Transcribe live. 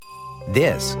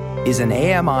This is an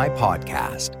AMI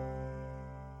podcast.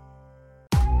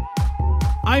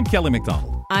 I'm Kelly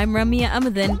McDonald. I'm Ramya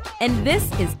Amadin, and this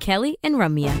is Kelly and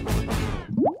Ramya.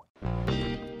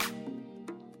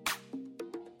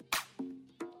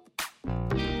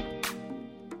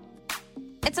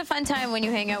 It's a fun time when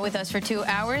you hang out with us for 2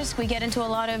 hours. We get into a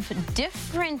lot of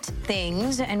different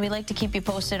things, and we like to keep you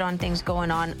posted on things going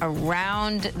on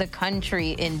around the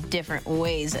country in different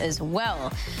ways as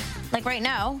well. Like right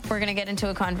now, we're going to get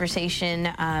into a conversation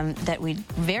that we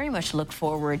very much look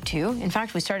forward to. In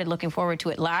fact, we started looking forward to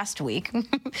it last week.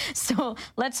 So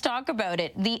let's talk about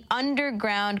it. The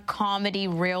Underground Comedy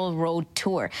Railroad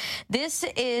Tour. This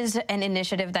is an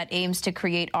initiative that aims to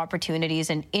create opportunities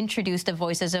and introduce the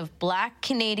voices of Black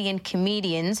Canadian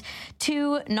comedians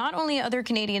to not only other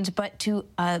Canadians, but to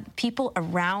people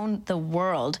around the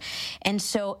world. And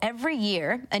so every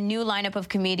year, a new lineup of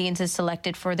comedians is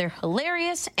selected for their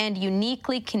hilarious and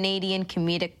uniquely Canadian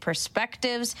comedic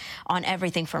perspectives on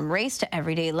everything from race to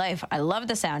everyday life. I love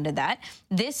the sound of that.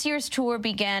 This year's tour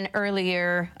began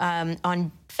earlier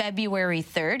on February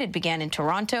 3rd. It began in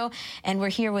Toronto, and we're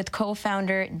here with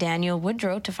co-founder Daniel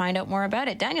Woodrow to find out more about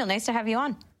it. Daniel, nice to have you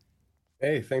on.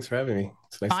 Hey, thanks for having me.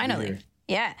 It's nice Finally. to be here.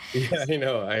 Yeah. Yeah, I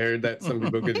know. I heard that some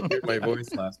people could hear my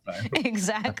voice last time.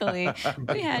 Exactly.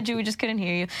 We had you, we just couldn't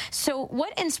hear you. So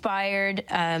what inspired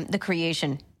the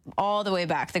creation, all the way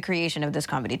back, the creation of this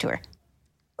comedy tour?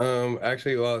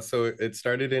 Actually, well, so it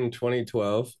started in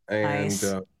 2012, and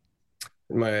Nice.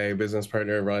 My business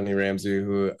partner, Rodney Ramsey,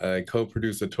 who I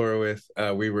co-produced the tour with,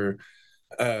 we were,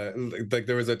 like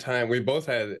there was a time, we both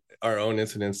had our own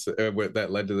incidents that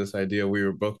led to this idea. We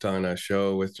were booked on a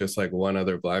show with just like one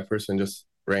other Black person, just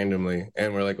randomly.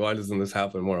 And we're like, why doesn't this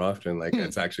happen more often? Like,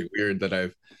 it's actually weird that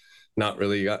I've not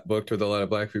really got booked with a lot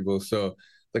of Black people. So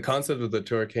the concept of the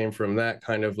tour came from that,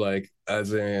 kind of like,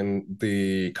 as in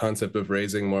the concept of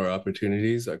raising more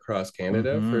opportunities across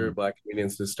Canada for Black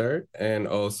comedians to start, and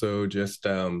also just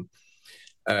have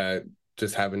a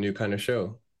new kind of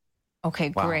show.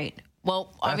 Okay, Wow. great.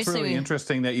 Well, obviously, That's really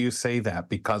interesting that you say that,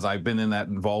 because I've been in that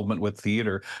involvement with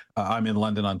theater. I'm in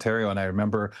London, Ontario, and I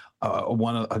remember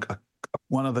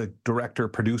one of the director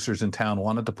producers in town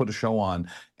wanted to put a show on,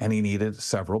 and he needed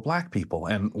several Black people.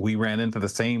 And we ran into the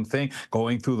same thing,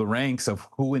 going through the ranks of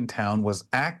who in town was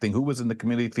acting, who was in the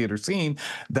community theater scene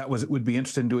that would be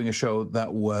interested in doing a show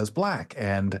that was Black.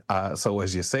 And so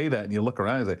as you say that and you look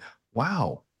around, you say,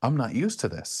 wow, I'm not used to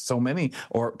this. So many,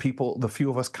 or people, the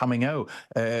few of us coming out,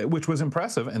 which was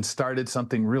impressive and started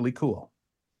something really cool.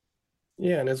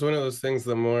 Yeah, and it's one of those things,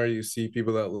 the more you see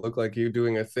people that look like you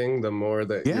doing a thing, the more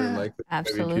that you're likely to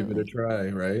maybe give it a try,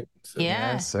 right? So,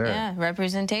 yeah, Yes, sir. yeah,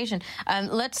 representation.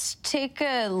 Let's take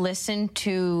a listen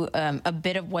to a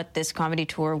bit of what this comedy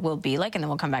tour will be like, and then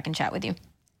we'll come back and chat with you.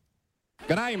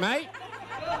 G'day, mate.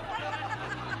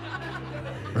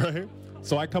 Right?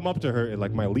 So I come up to her in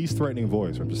like my least threatening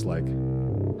voice. I'm just like,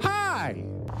 hi,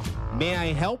 may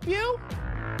I help you?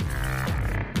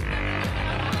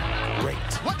 Great.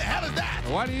 What the hell is that?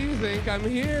 Why do you think I'm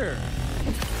here?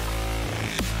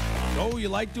 Oh, you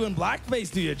like doing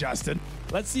blackface, do you, Justin?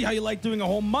 Let's see how you like doing a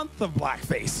whole month of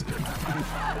blackface.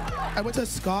 I went to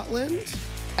Scotland.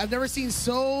 I've never seen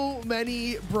so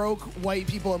many broke white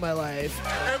people in my life.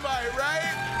 Am I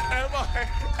right?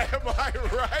 Am I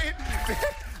right?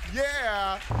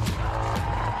 Yeah.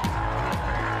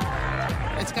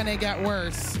 It's gonna get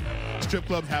worse. Strip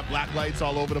clubs have black lights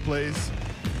all over the place.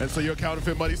 And so your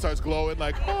counterfeit money starts glowing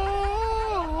like,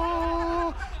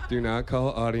 oh. Do not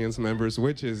call audience members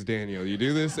witches, Daniel. You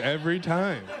do this every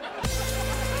time.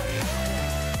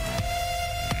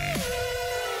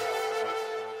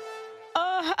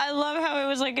 Oh, I love how it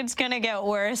was like, it's gonna get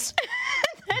worse.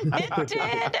 And it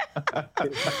did.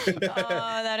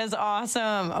 Oh, that is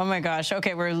awesome. Oh my gosh.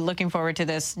 Okay, we're looking forward to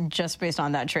this just based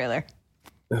on that trailer.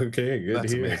 Okay, good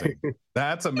That's to hear. amazing.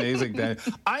 That's amazing, Dan.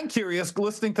 I'm curious,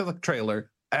 listening to the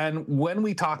trailer, and when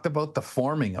we talked about the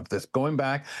forming of this, going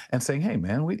back and saying, hey,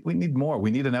 man, we need more. We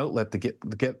need an outlet to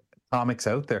get comics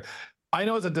out there. I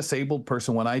know as a disabled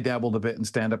person, when I dabbled a bit in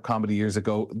stand-up comedy years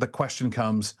ago, the question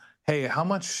comes, hey, how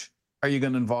much are you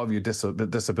going to involve your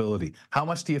disability? How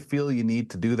much do you feel you need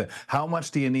to do that? How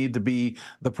much do you need to be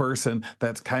the person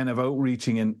that's kind of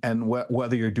outreaching and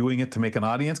whether you're doing it to make an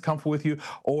audience comfortable with you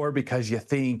or because you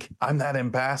think I'm that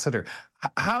ambassador?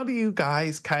 How do you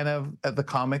guys kind of, the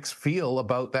comics, feel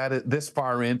about that this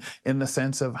far in the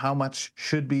sense of how much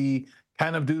should be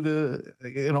kind of due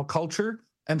to, culture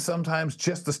and sometimes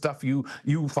just the stuff you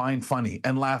find funny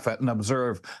and laugh at and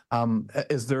observe?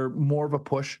 Is there more of a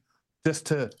push just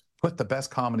to put the best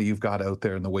comedy you've got out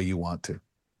there in the way you want to?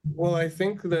 Well, I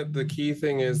think that the key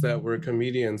thing is that we're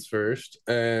comedians first,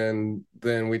 and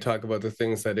then we talk about the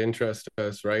things that interest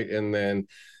us, right? And then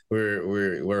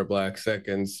we're Black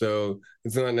second. So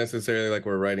it's not necessarily like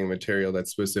we're writing material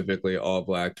that's specifically all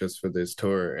Black just for this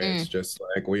tour. It's just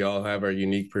like we all have our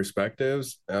unique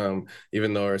perspectives.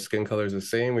 Even though our skin color is the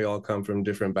same, we all come from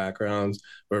different backgrounds.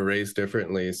 We're raised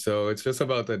differently. So it's just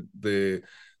about the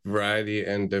variety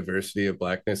and diversity of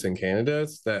Blackness in Canada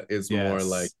that is more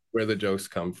like where the jokes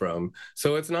come from.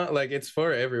 So it's not like it's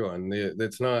for everyone.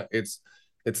 It's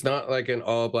not like an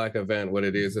all Black event. What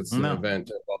it is, it's an event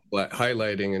of all Black,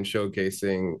 highlighting and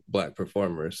showcasing Black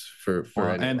performers for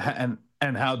and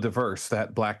how diverse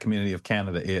that Black community of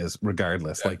Canada is,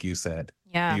 regardless, like you said.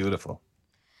 Yeah. Beautiful.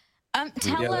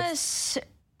 Tell us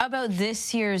about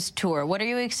this year's tour. What are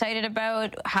you excited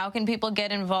about? How can people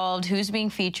get involved? Who's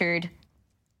being featured?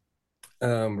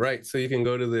 Right. So you can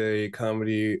go to the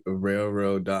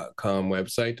comedyrailroad.com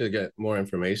website to get more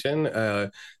information.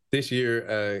 This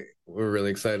year, we're really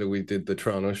excited. We did the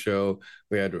Toronto show.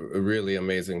 We had really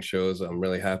amazing shows. I'm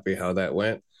really happy how that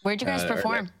went. Where'd you guys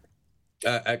perform?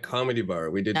 At Comedy Bar.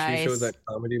 We did 2 shows at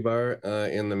Comedy Bar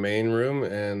in the main room,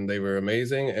 and they were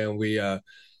amazing. And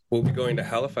we'll be going to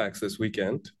Halifax this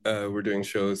weekend. We're doing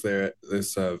shows there at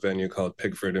this venue called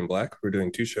Pigford in Black. We're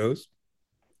doing 2 shows.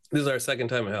 This is our second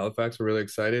time in Halifax. We're really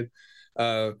excited.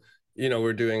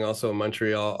 We're doing also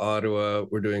Montreal, Ottawa.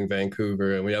 We're doing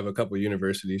Vancouver, and we have a couple of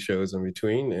university shows in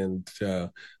between. And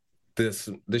this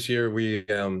year,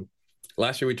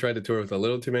 last year we tried to tour with a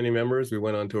little too many members. We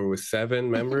went on tour with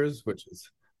 7 members, which is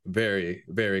very,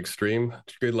 very extreme.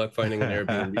 Good luck finding an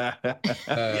Airbnb.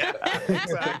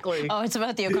 Exactly. Oh, it's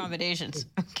about the accommodations.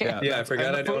 Okay. Yeah, I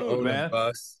forgot I don't own a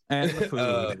bus. And the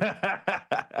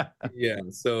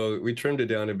food. So we trimmed it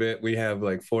down a bit. We have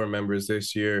like 4 members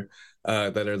this year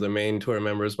that are the main tour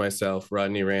members, myself,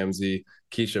 Rodney Ramsey,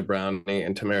 Keisha Brownie,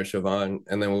 and Tamara Siobhan.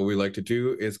 And then what we like to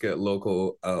do is get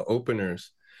local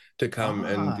openers to come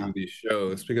and do these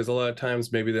shows, because a lot of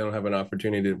times maybe they don't have an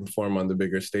opportunity to perform on the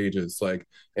bigger stages. Like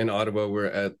in Ottawa, we're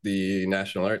at the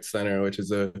National Arts Center, which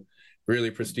is a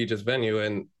really prestigious venue,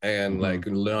 and like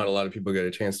not a lot of people get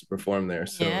a chance to perform there.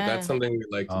 So that's something we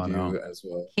like to do as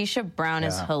well. Keisha Brown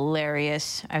is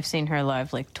hilarious. I've seen her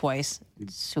live like twice.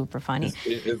 It's super funny.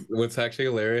 What's actually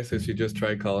hilarious is she just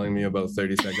tried calling me about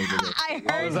 30 seconds ago. I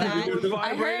heard that.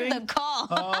 I heard the call.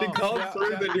 She called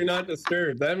through the do not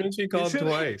disturb. That means she called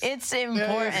twice. It's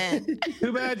important.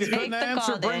 Too bad you couldn't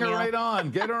answer. Bring her right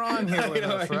on. Get her on here with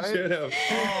us, right? I should have.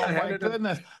 Oh my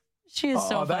goodness. She is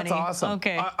so funny. That's awesome.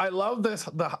 Okay. I love this.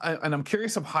 And I'm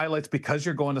curious of highlights, because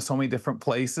you're going to so many different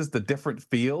places, the different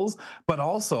feels, but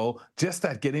also just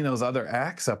that getting those other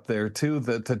acts up there too,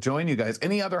 to join you guys.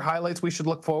 Any other highlights we should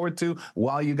look forward to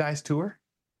while you guys tour?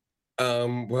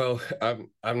 Well,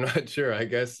 I'm not sure. I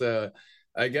guess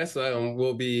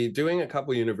we'll be doing a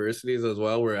couple universities as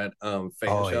well. We're at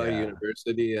Fanshawe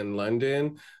University in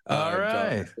London. All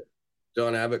right.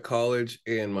 John Abbott College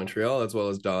in Montreal, as well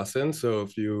as Dawson. So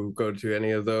if you go to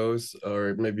any of those,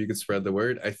 or maybe you could spread the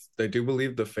word. I do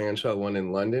believe the Fanshawe one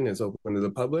in London is open to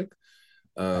the public.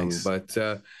 Nice.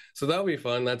 So that'll be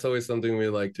fun. That's always something we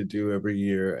like to do every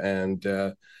year. And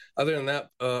other than that,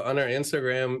 on our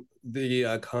Instagram,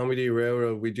 the Comedy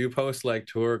Railroad, we do post like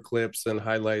tour clips and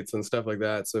highlights and stuff like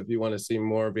that. So if you want to see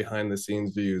more behind the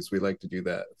scenes views, we like to do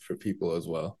that for people as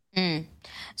well.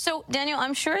 So Daniel,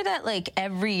 I'm sure that like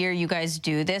every year you guys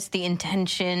do this, the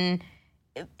intention,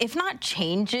 if not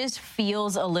changes,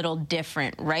 feels a little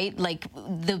different, right? Like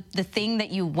the thing that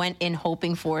you went in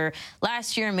hoping for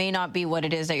last year may not be what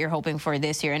it is that you're hoping for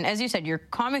this year. And as you said, you're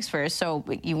comics first, so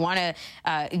you want to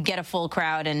get a full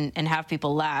crowd and have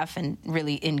people laugh and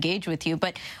really engage with you.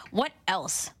 But what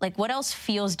else? Like what else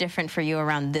feels different for you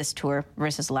around this tour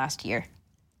versus last year?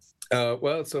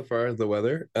 Well, so far the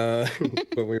weather.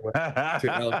 When we went to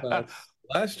Halifax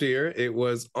last year, it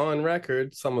was on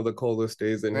record some of the coldest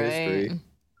days in history,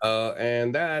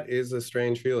 and that is a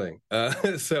strange feeling.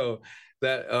 So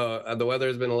that the weather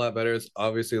has been a lot better. It's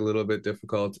obviously a little bit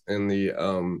difficult in the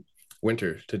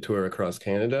winter to tour across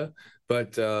Canada,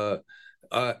 but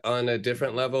on a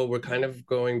different level, we're kind of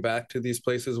going back to these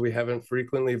places we haven't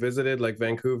frequently visited, like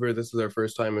Vancouver. This is our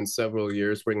first time in several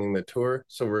years bringing the tour.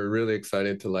 So we're really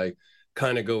excited to like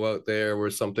kind of go out there where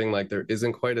something like there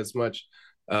isn't quite as much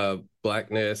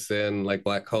Blackness and like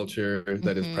Black culture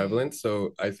that is prevalent.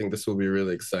 So I think this will be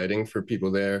really exciting for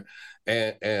people there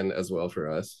and as well for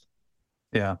us.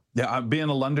 Yeah. Being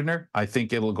a Londoner, I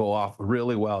think it'll go off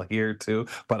really well here too.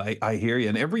 But I hear you.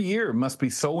 And every year it must be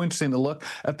so interesting to look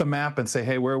at the map and say,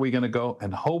 hey, where are we going to go?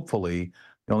 And hopefully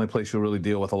The only place you'll really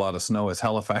deal with a lot of snow is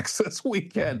Halifax this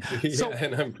weekend.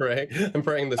 And I'm praying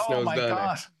the snow's oh my done.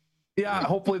 Gosh. Yeah,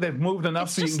 hopefully they've moved enough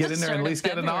so you can get in there and at least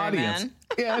get an audience. Man.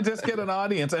 Yeah, just get an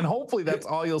audience. And hopefully that's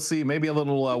all you'll see, maybe a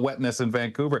little wetness in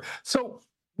Vancouver. So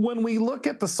when we look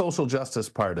at the social justice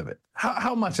part of it,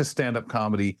 how much is stand-up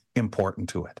comedy important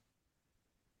to it?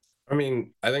 I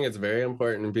mean, I think it's very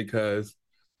important because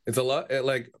it's a lot,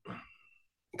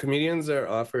 comedians are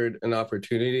offered an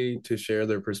opportunity to share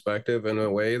their perspective in a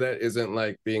way that isn't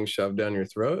like being shoved down your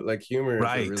throat. Like humor is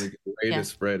a really good way to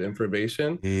spread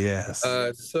information. Yes.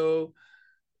 So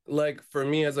like for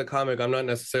me as a comic, I'm not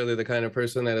necessarily the kind of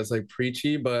person that is like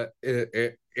preachy, but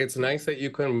it's nice that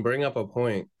you can bring up a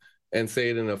point and say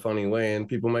it in a funny way, and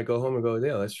people might go home and go,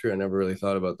 yeah, that's true. I never really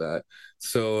thought about that.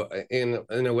 So in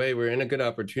a way, we're in a good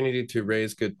opportunity to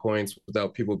raise good points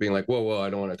without people being like, whoa, I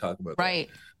don't want to talk about that. Right.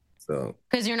 So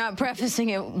because you're not prefacing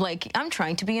it like, I'm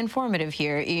trying to be informative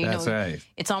here. That's right.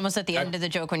 It's almost at the end of the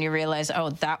joke when you realize, oh,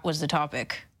 that was the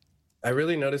topic. I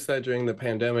really noticed that during the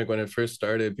pandemic when it first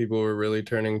started, people were really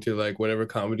turning to like whatever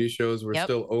comedy shows were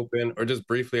still open, or just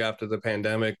briefly after the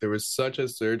pandemic, there was such a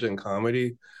surge in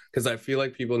comedy because I feel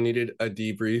like people needed a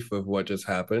debrief of what just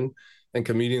happened. And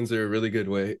comedians are a really good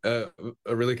way, a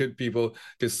really good people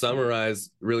to summarize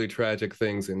really tragic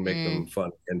things and make them fun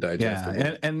and digestible.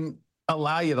 Yeah, and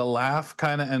allow you to laugh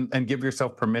kind of and give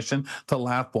yourself permission to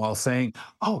laugh while saying,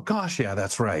 oh gosh, yeah,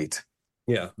 that's right.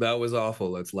 Yeah, that was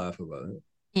awful. Let's laugh about it.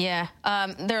 Yeah,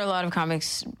 there are a lot of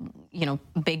comics,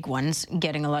 big ones,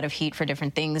 getting a lot of heat for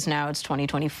different things now. It's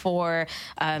 2024.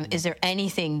 Is there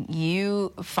anything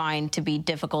you find to be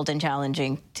difficult and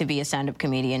challenging to be a stand-up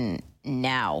comedian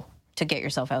now, to get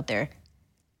yourself out there?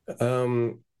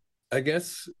 I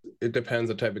guess it depends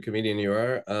the type of comedian you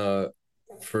are.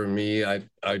 For me, I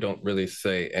don't really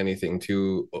say anything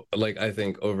too, like, I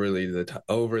think overly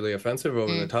offensive,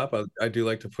 over the top. I do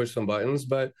like to push some buttons,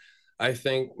 but I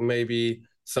think maybe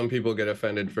some people get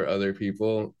offended for other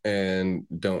people and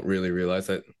don't really realize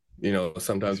that,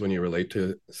 sometimes when you relate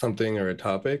to something or a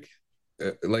topic,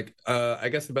 I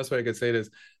guess the best way I could say it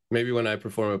is maybe when I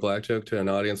perform a black joke to an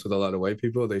audience with a lot of white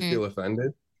people, they feel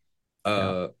offended.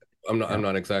 I'm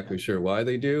not exactly sure why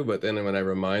they do, but then when I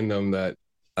remind them that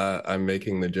I'm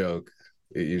making the joke,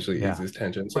 it usually eases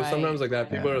tension. So sometimes like that,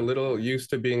 people are a little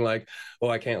used to being like, oh,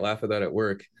 I can't laugh at that at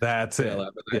work. That's it. I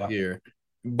laugh at that here.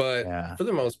 But for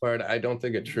the most part, I don't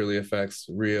think it truly affects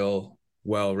real,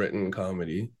 well-written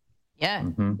comedy. Yeah.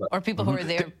 Or people who are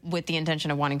there with the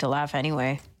intention of wanting to laugh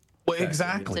anyway. Well,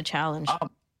 exactly. It's a challenge.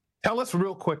 Tell us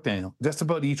real quick, Daniel, just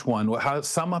about each one.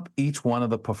 Sum up each one of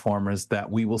the performers that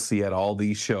we will see at all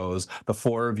these shows, the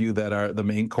four of you that are the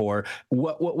main core.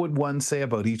 What would one say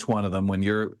about each one of them when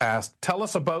you're asked, tell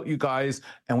us about you guys,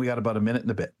 and we got about a minute and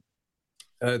a bit.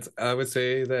 I would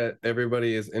say that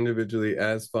everybody is individually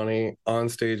as funny on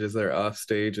stage as they're off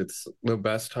stage. It's the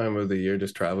best time of the year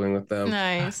just traveling with them.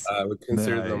 Nice. I would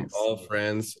consider them all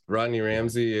friends. Rodney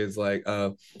Ramsey is like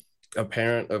a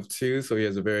parent of two, so he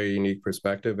has a very unique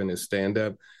perspective in his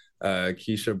stand-up.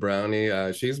 Keisha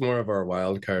Brownie, she's more of our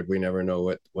wild card. We never know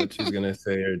what she's going to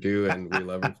say or do, and we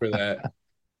love her for that.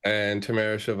 And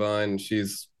Tamara Siobhan,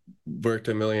 she's worked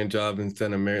a million jobs and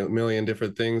done a million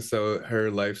different things, so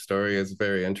her life story is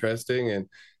very interesting and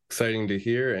exciting to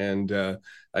hear. And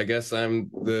I guess I'm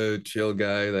the chill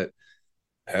guy that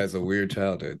has a weird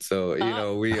childhood, so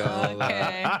we all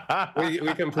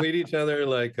we complete each other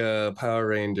like Power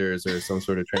Rangers or some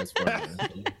sort of Transformer.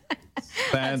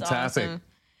 Fantastic. Awesome.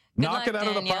 Knock it out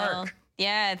Daniel. of the park.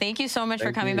 Yeah, thank you so much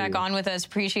for coming back on with us.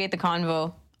 Appreciate the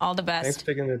convo. All the best. Thanks for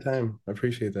taking the time. I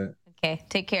appreciate that. Okay,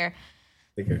 take care.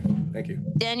 Take care. Thank you.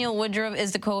 Daniel Woodrow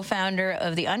is the co-founder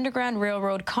of the Underground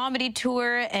Railroad Comedy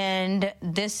Tour, and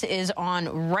this is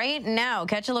on right now.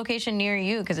 Catch a location near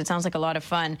you because it sounds like a lot of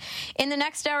fun. In the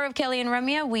next hour of Kelly and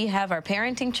Ramya, we have our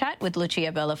parenting chat with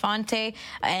Lucia Belafonte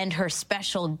and her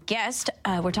special guest.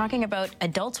 We're talking about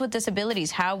adults with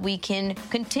disabilities, how we can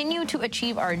continue to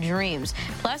achieve our dreams.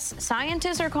 Plus,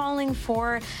 scientists are calling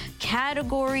for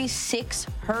Category 6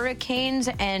 hurricanes,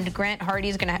 and Grant Hardy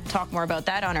is going to talk more about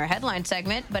that on our headline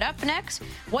segment. But up next,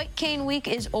 White Cane Week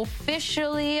is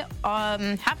officially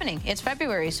happening. It's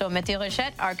February, so Mathieu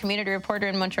Rochette, our community reporter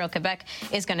in Montreal, Quebec,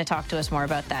 is going to talk to us more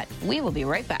about that. We will be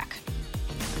right back.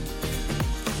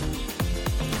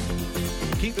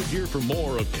 Keep it here for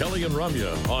more of Kelly and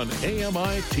Ramya on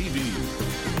AMI TV.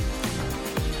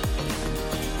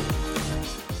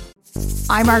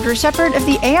 I'm Margaret Shepard of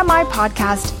the AMI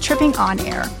podcast, Tripping on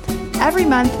Air. Every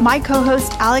month, my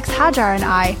co-host Alex Hajar and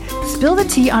I spill the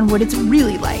tea on what it's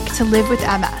really like to live with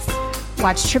MS.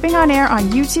 Watch Tripping on Air on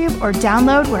YouTube or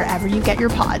download wherever you get your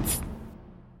pods.